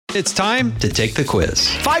It's time to take the quiz.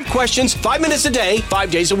 5 questions, 5 minutes a day,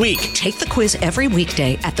 5 days a week. Take the quiz every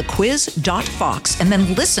weekday at thequiz.fox and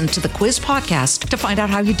then listen to the quiz podcast to find out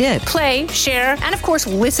how you did. Play, share, and of course,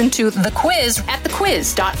 listen to The Quiz at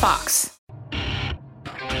thequiz.fox.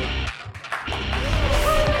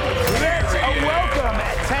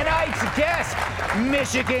 Tonight's guest,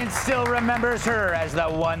 Michigan still remembers her as the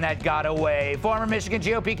one that got away. Former Michigan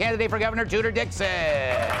GOP candidate for Governor Tudor Dixon.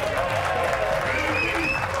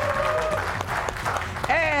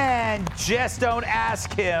 And just don't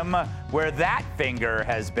ask him where that finger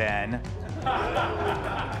has been.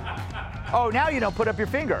 Oh, now you don't put up your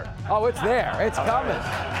finger. Oh, it's there. It's coming.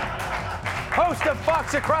 Host of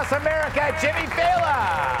Fox Across America, Jimmy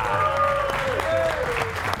Fallon.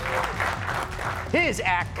 His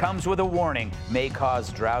act comes with a warning, may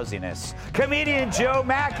cause drowsiness. Comedian Joe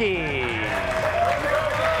Mackey.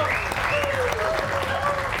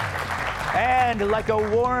 And like a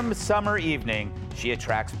warm summer evening, she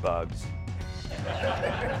attracts bugs.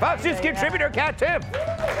 Fox News contributor Kat Tiff.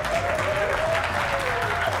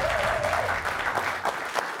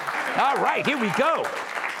 All right, here we go.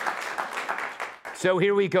 So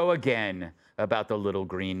here we go again about the little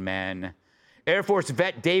green men. Air Force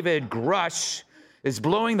vet David Grush is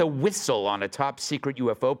blowing the whistle on a top secret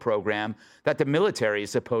UFO program that the military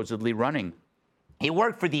is supposedly running. He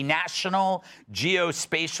worked for the National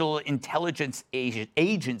Geospatial Intelligence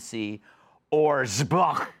Agency, or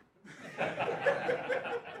SBOC,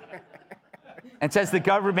 and says the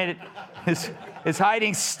government is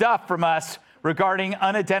hiding stuff from us regarding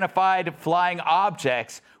unidentified flying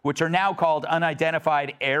objects, which are now called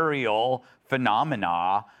unidentified aerial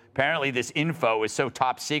phenomena. Apparently, this info is so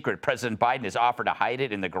top secret, President Biden has offered to hide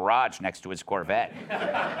it in the garage next to his Corvette.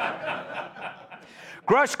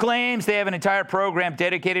 Grush claims they have an entire program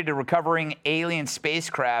dedicated to recovering alien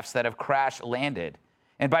spacecrafts that have crash-landed.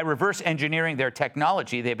 And by reverse engineering their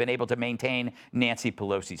technology, they've been able to maintain Nancy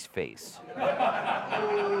Pelosi's face.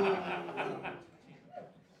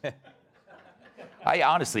 I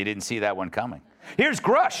honestly didn't see that one coming. Here's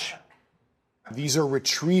Grush. These are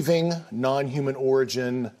retrieving non-human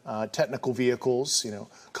origin technical vehicles,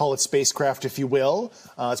 call it spacecraft if you will.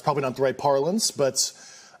 It's probably not the right parlance, but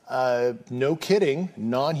no kidding,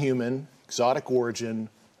 non-human, exotic origin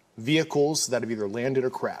vehicles that have either landed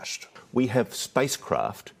or crashed. We have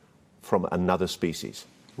spacecraft from another species.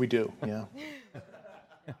 We do, yeah.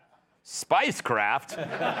 Spicecraft?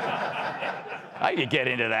 I could get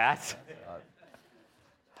into that.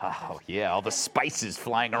 Oh, yeah, all the spices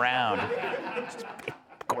flying around, just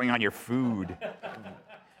going on your food.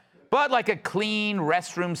 But like a clean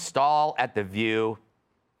restroom stall at The View,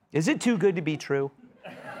 is it too good to be true?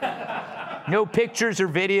 No pictures or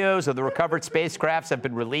videos of the recovered spacecrafts have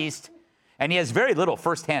been released, and he has very little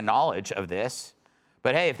firsthand knowledge of this.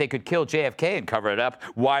 But hey, if they could kill JFK and cover it up,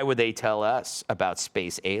 why would they tell us about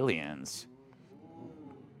space aliens?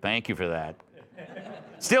 Thank you for that.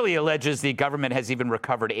 Still, he alleges the government has even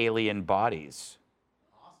recovered alien bodies.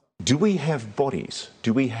 Do we have bodies?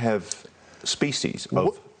 Do we have species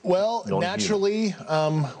of Well, non-human? naturally,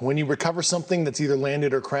 when you recover something that's either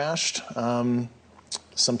landed or crashed,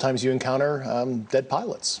 sometimes you encounter dead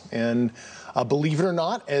pilots. And believe it or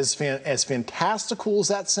not, as fantastical as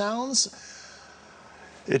that sounds,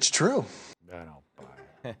 it's true. I don't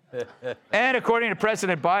buy it. And according to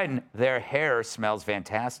President Biden, their hair smells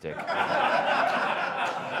fantastic.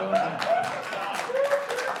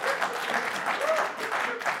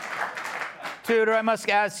 Tudor, I must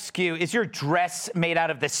ask you, is your dress made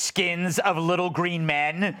out of the skins of little green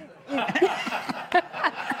men?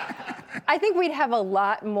 I think we'd have a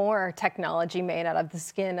lot more technology made out of the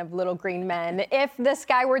skin of little green men if this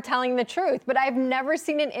guy were telling the truth. But I've never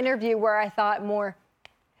seen an interview where I thought more,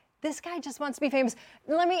 this guy just wants to be famous.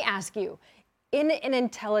 Let me ask you, in an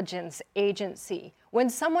intelligence agency, when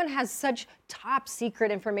someone has such top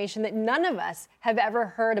secret information that none of us have ever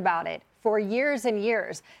heard about it for years and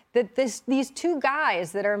years, that these two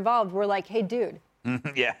guys that are involved were like, hey, dude,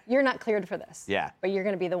 Yeah. you're not cleared for this. Yeah. But you're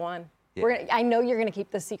going to be the one. Yeah. I know you're going to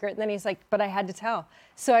keep this secret. And then he's like, but I had to tell.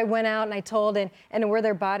 So I went out and I told, and were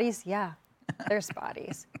there bodies? Yeah, there's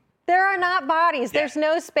bodies. There are not bodies. There's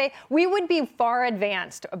no space. We would be far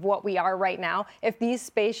advanced of what we are right now if these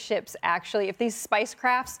spaceships actually, if these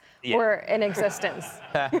spacecrafts were in existence.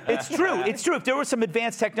 It's true. It's true. If there was some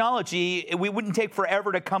advanced technology, we wouldn't take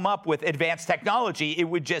forever to come up with advanced technology. It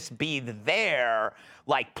would just be there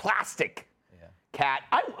like plastic. cat.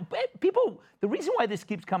 The reason why this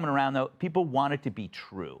keeps coming around, though, people want it to be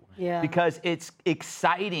true. Yeah. Because it's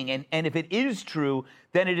exciting, and if it is true,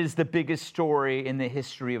 then it is the biggest story in the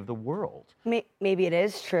history of the world. Maybe it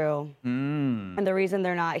is true. And the reason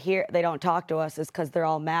they're not here, they don't talk to us, is because they're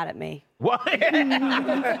all mad at me. What?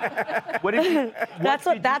 That's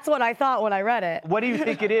what I thought when I read it. What do you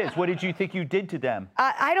think it is? What did you think you did to them?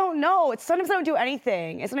 I don't know. Sometimes I don't do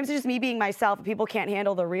anything. Sometimes it's just me being myself, and people can't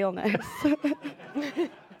handle the realness.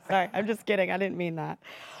 Sorry, I'm just kidding. I didn't mean that.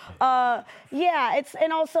 Yeah,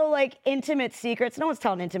 and also like intimate secrets. No one's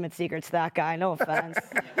telling intimate secrets to that guy. No offense.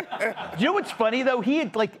 You know what's funny though? He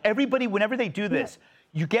had like everybody. Whenever they do this,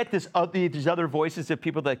 you get these other voices of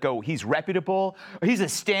people that go, "He's reputable. Or he's a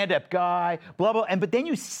stand-up guy." Blah blah. But then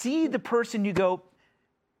you see the person, you go,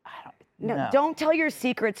 No, don't tell your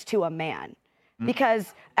secrets to a man.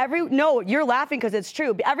 Because you're laughing because it's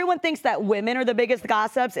true. Everyone thinks that women are the biggest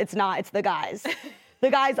gossips. It's not. It's the guys. The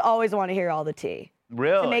guys always want to hear all the tea.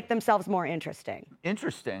 Really? To make themselves more interesting.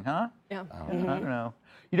 Interesting, huh? Yeah. I don't know.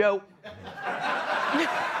 You know,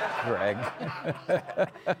 Greg.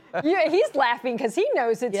 Yeah, he's laughing because he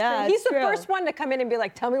knows it's Yeah, true. He's it's the true. first one to come in and be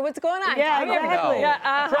like, "Tell me what's going on." Yeah, Tell me everything." exactly.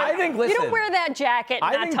 Yeah, I think, you listen, don't wear that jacket. And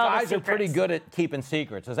I not think tell guys the are pretty secrets. good at keeping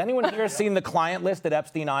secrets. Has anyone here seen the client list at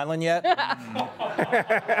Epstein Island yet?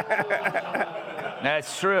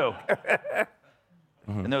 that's true.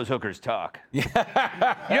 And those hookers talk. Would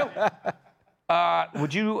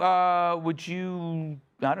you, I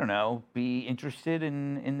don't know, be interested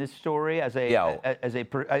in this story as did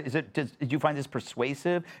you find this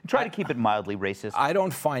persuasive? Try to keep it mildly racist. I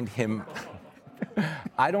don't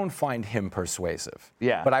find him persuasive.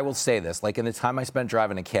 Yeah. But I will say this, like in the time I spent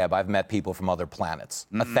driving a cab, I've met people from other planets,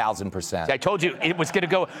 1,000%. I told you it was going to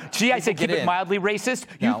go. See, I said keep it mildly racist.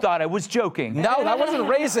 You thought I was joking. No, that wasn't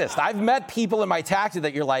racist. I've met people in my taxi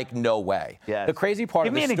that you're like, no way. Yes. The crazy part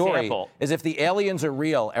Give of me the an story example. is if the aliens are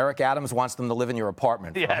real, Eric Adams wants them to live in your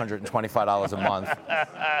apartment for $125 a month.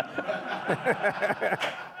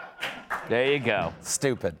 There you go.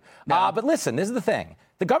 Stupid. But listen, this is the thing.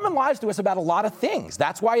 The government lies to us about a lot of things.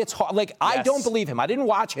 That's why it's hard. Like, I don't believe him. I didn't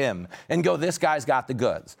watch him and go, this guy's got the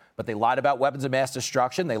goods. But they lied about weapons of mass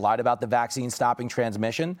destruction. They lied about the vaccine stopping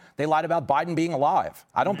transmission. They lied about Biden being alive.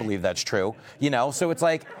 I don't believe that's true. So it's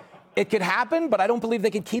like, it could happen, but I don't believe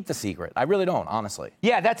they could keep the secret. I really don't, honestly.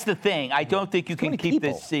 Yeah, that's the thing. I don't think you can keep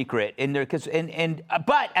this secret in there,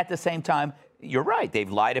 but at the same time, you're right.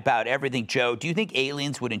 They've lied about everything. Joe, do you think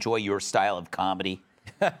aliens would enjoy your style of comedy?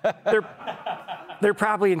 They're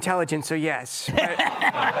probably intelligent, so yes. Nice.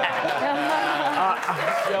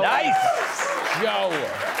 Joe.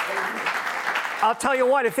 I'll tell you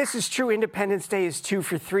what, if this is true, Independence Day is 2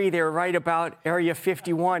 for 3. They were right about Area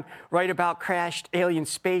 51, right about crashed alien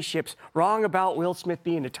spaceships, wrong about Will Smith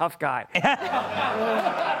being a tough guy.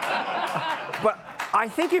 But I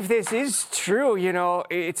think if this is true,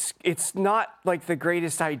 it's not like the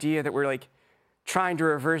greatest idea that we're like trying to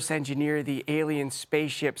reverse engineer the alien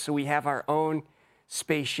spaceship so we have our own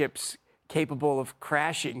spaceships capable of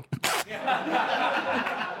crashing.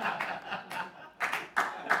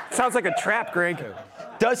 Sounds like a trap, Greg.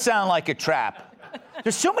 Does sound like a trap.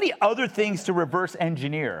 There's so many other things to reverse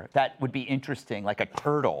engineer that would be interesting, like a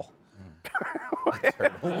turtle.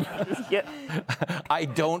 I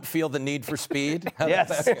don't feel the need for speed.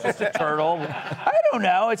 Yes, just a turtle. I don't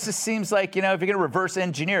know. It just seems like, if you're going to reverse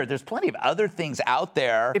engineer, there's plenty of other things out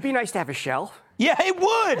there. It'd be nice to have a shell. Yeah, it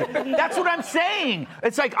would. That's what I'm saying.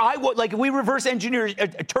 It's like if we reverse engineer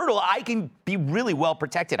a turtle, I can be really well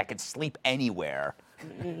protected. I can sleep anywhere.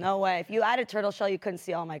 No way. If you had a turtle shell, you couldn't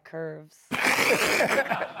see all my curves. I'm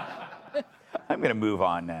going to move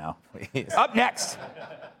on now. Please. Up next.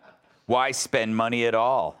 Why spend money at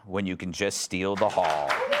all when you can just steal the hall?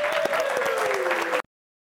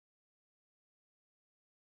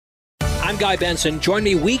 I'm Guy Benson. Join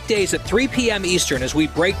me weekdays at 3 p.m. Eastern as we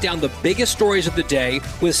break down the biggest stories of the day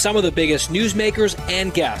with some of the biggest newsmakers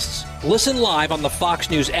and guests. Listen live on the Fox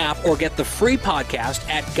News app or get the free podcast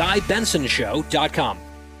at GuyBensonShow.com.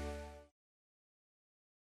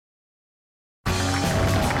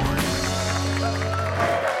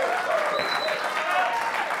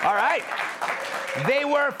 All right. They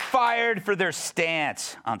were fired for their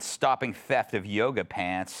stance on stopping theft of yoga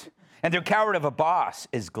pants. And their coward of a boss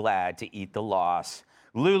is glad to eat the loss.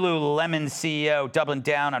 Lululemon CEO doubling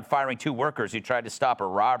down on firing 2 workers who tried to stop a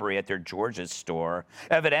robbery at their Georgia store.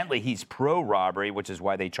 Evidently, he's pro-robbery, which is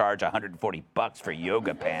why they charge $140 for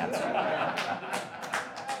yoga pants.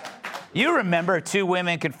 You remember 2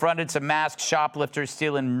 women confronted some masked shoplifters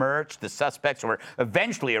stealing merch. The suspects were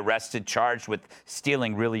eventually arrested, charged with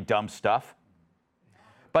stealing really dumb stuff.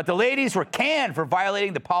 But the ladies were canned for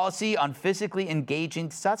violating the policy on physically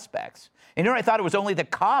engaging suspects. And I thought it was only the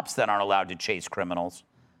cops that aren't allowed to chase criminals.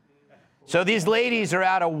 So these ladies are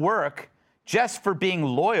out of work just for being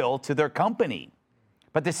loyal to their company.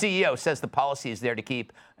 But the CEO says the policy is there to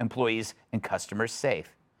keep employees and customers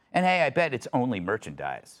safe. And hey, I bet it's only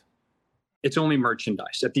merchandise. It's only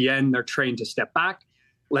merchandise. At the end, they're trained to step back,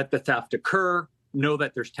 let the theft occur, know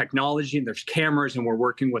that there's technology and there's cameras, and we're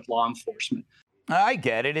working with law enforcement. I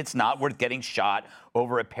get it. It's not worth getting shot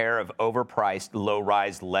over a pair of overpriced,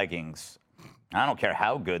 low-rise leggings. I don't care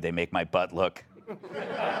how good they make my butt look.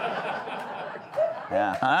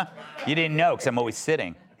 Yeah, huh? You didn't know because I'm always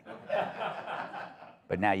sitting.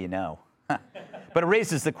 But now you know. But it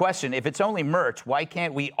raises the question, if it's only merch, why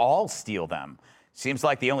can't we all steal them? Seems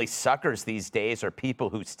like the only suckers these days are people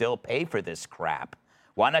who still pay for this crap.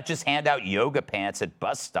 Why not just hand out yoga pants at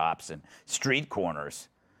bus stops and street corners?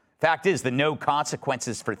 Fact is, the no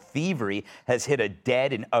consequences for thievery has hit a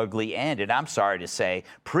dead and ugly end. And I'm sorry to say,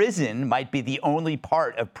 prison might be the only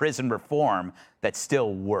part of prison reform that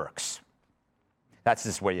still works. That's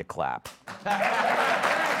just where you clap.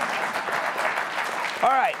 All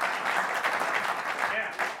right.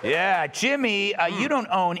 Yeah, Jimmy, you don't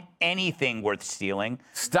own anything worth stealing.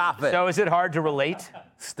 Stop it. So is it hard to relate?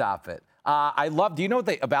 Stop it. Do you know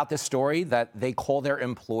about this story that they call their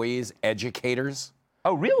employees educators?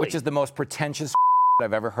 Oh, really? Which is the most pretentious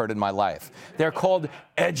I've ever heard in my life. They're called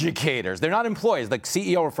educators. They're not employees. The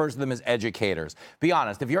CEO refers to them as educators. Be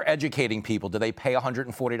honest, if you're educating people, do they pay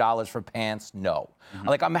 $140 for pants? No.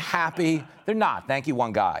 Like, I'm happy. They're not. Thank you,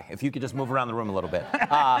 one guy. If you could just move around the room a little bit.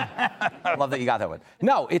 Love that you got that one.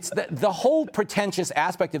 No, it's the whole pretentious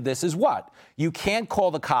aspect of this is what? You can't call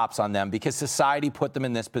the cops on them because society put them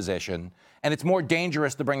in this position. And it's more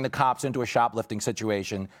dangerous to bring the cops into a shoplifting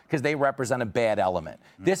situation because they represent a bad element.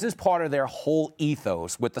 This is part of their whole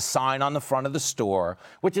ethos with the sign on the front of the store,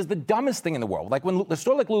 which is the dumbest thing in the world. Like when the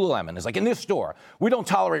store like Lululemon is like, in this store, we don't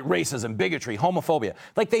tolerate racism, bigotry, homophobia.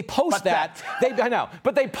 Like they post I know,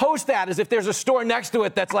 but they post that as if there's a store next to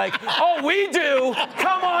it that's like, oh, we do,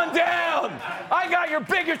 come on down. I got your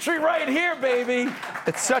bigotry right here, baby.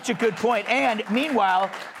 It's such a good point. And meanwhile,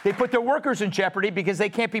 they put their workers in jeopardy because they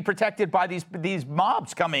can't be protected by these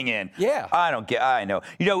mobs coming in. Yeah. I know.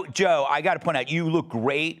 You know, Joe, I got to point out, you look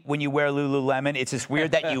great when you wear Lululemon. It's just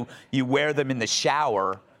weird that you wear them in the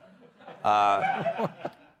shower.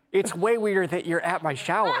 It's way weirder that you're at my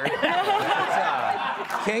shower. It's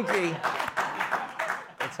kinky.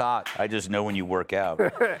 It's hot. I just know when you work out.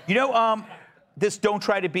 You know, this don't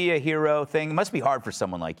try to be a hero thing must be hard for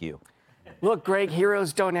someone like you. Look, Greg,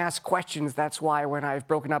 heroes don't ask questions. That's why when I've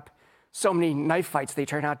broken up so many knife fights, they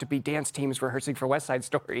turn out to be dance teams rehearsing for West Side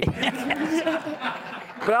Story.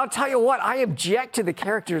 But I'll tell you what, I object to the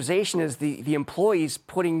characterization as the employees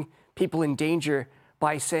putting people in danger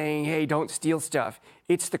by saying, hey, don't steal stuff.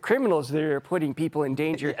 It's the criminals that are putting people in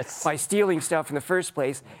danger by stealing stuff in the first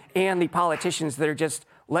place, and the politicians that are just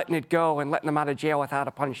letting it go and letting them out of jail without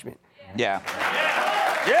a punishment. Yeah.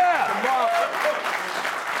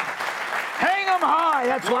 Hang them high,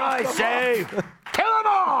 that's what I say. Kill them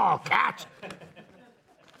all, catch.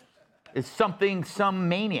 It's something some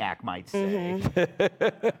maniac might say.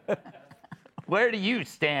 Where do you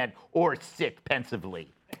stand or sit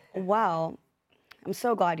pensively? Wow. I'm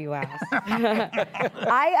so glad you asked.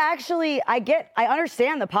 I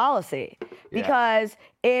understand the policy because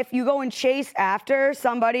if you go and chase after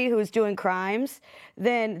somebody who's doing crimes,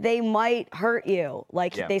 then they might hurt you.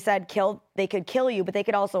 Like they said, they could kill you, but they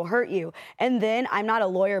could also hurt you. And then I'm not a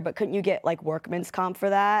lawyer, but couldn't you get like workman's comp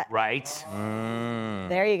for that? Right.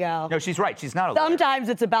 There you go. No, she's right. She's not a lawyer. Sometimes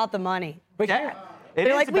it's about the money. But yeah.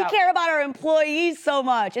 They're like, we care about our employees so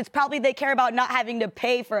much. It's probably they care about not having to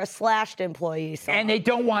pay for a slashed employee. And they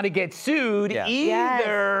don't want to get sued either.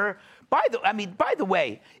 Yes. By the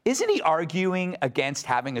way, isn't he arguing against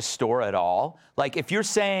having a store at all? Like, if you're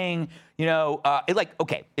saying, if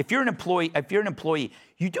you're an employee,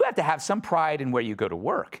 you do have to have some pride in where you go to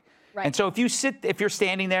work. Right. And so if you're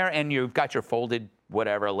standing there and you've got your folded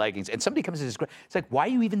leggings, and somebody comes in, it's like, why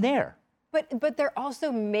are you even there? But they're also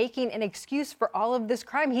making an excuse for all of this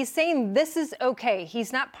crime. He's saying this is okay.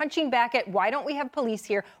 He's not punching back at why don't we have police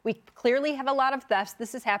here? We clearly have a lot of thefts.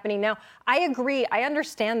 This is happening. Now, I agree. I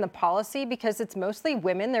understand the policy because it's mostly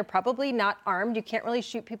women. They're probably not armed. You can't really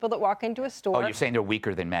shoot people that walk into a store. Oh, you're saying they're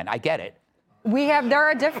weaker than men. I get it. There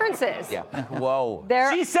are differences. Yeah. Whoa.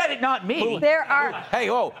 She said it, not me. There are. Hey,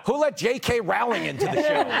 who let J.K. Rowling into the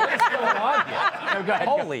show? What is going on here? No, go ahead.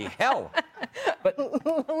 Holy hell. But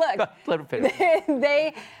look, let her finish.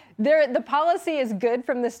 The policy is good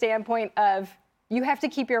from the standpoint of you have to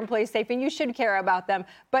keep your employees safe and you should care about them.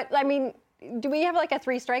 But I mean, do we have like a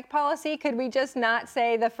 3-strike policy? Could we just not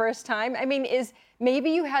say the first time? I mean, maybe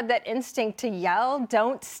you had that instinct to yell,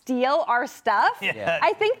 don't steal our stuff? Yeah.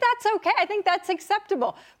 I think that's okay. I think that's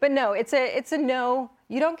acceptable. But no, it's a no.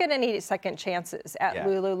 You don't get any second chances at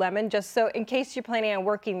Lululemon, just so in case you're planning on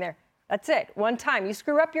working there. That's it. One time. You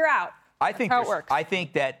screw up, you're out. That's how it works. I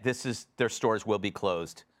think that their stores will be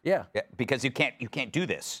closed. Yeah. Because you can't do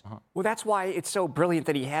this. Well, that's why it's so brilliant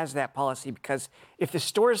that he has that policy, because if the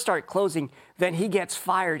stores start closing, then he gets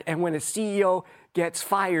fired. And when a CEO gets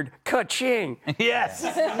fired, ka-ching. Yes.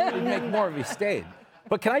 It'd make more if he stayed.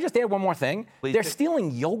 But can I just add one more thing? Please They're do.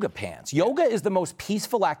 stealing yoga pants. Yoga is the most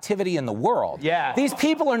peaceful activity in the world. Yeah. These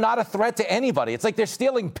people are not a threat to anybody. It's like they're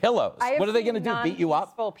stealing pillows. What are they going to do, beat you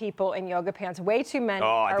up? Non-peaceful people in yoga pants. Way too many Oh,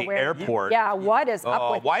 are at the wearing. airport. Yeah, what is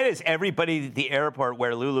up with why does everybody at the airport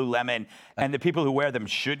wear Lululemon and the people who wear them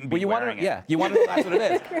shouldn't be wearing it? Yeah, you want to know that's what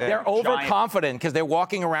it is. They're overconfident because they're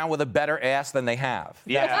walking around with a better ass than they have.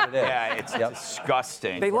 Yeah, That's what it is. yeah, it's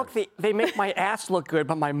disgusting. They make my ass look good,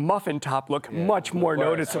 but my muffin top look much more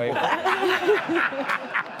noticeable. We're out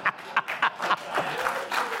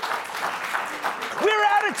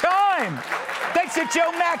of time. Thanks to Joe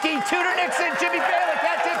Mackey, Tudor Nixon, Jimmy Bailick.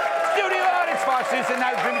 That's it. Studio audience, Fox News, and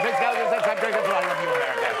now Jimmy America.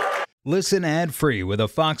 Listen ad-free with a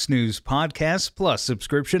Fox News Podcast Plus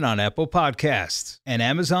subscription on Apple Podcasts. And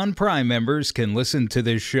Amazon Prime members can listen to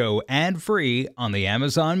this show ad-free on the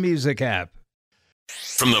Amazon Music app.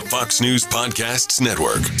 From the Fox News Podcasts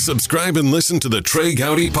Network, subscribe and listen to the Trey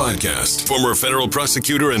Gowdy Podcast. Former federal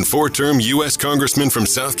prosecutor and 4-term U.S. Congressman from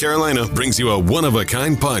South Carolina brings you a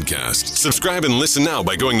one-of-a-kind podcast. Subscribe and listen now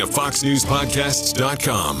by going to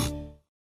foxnewspodcasts.com.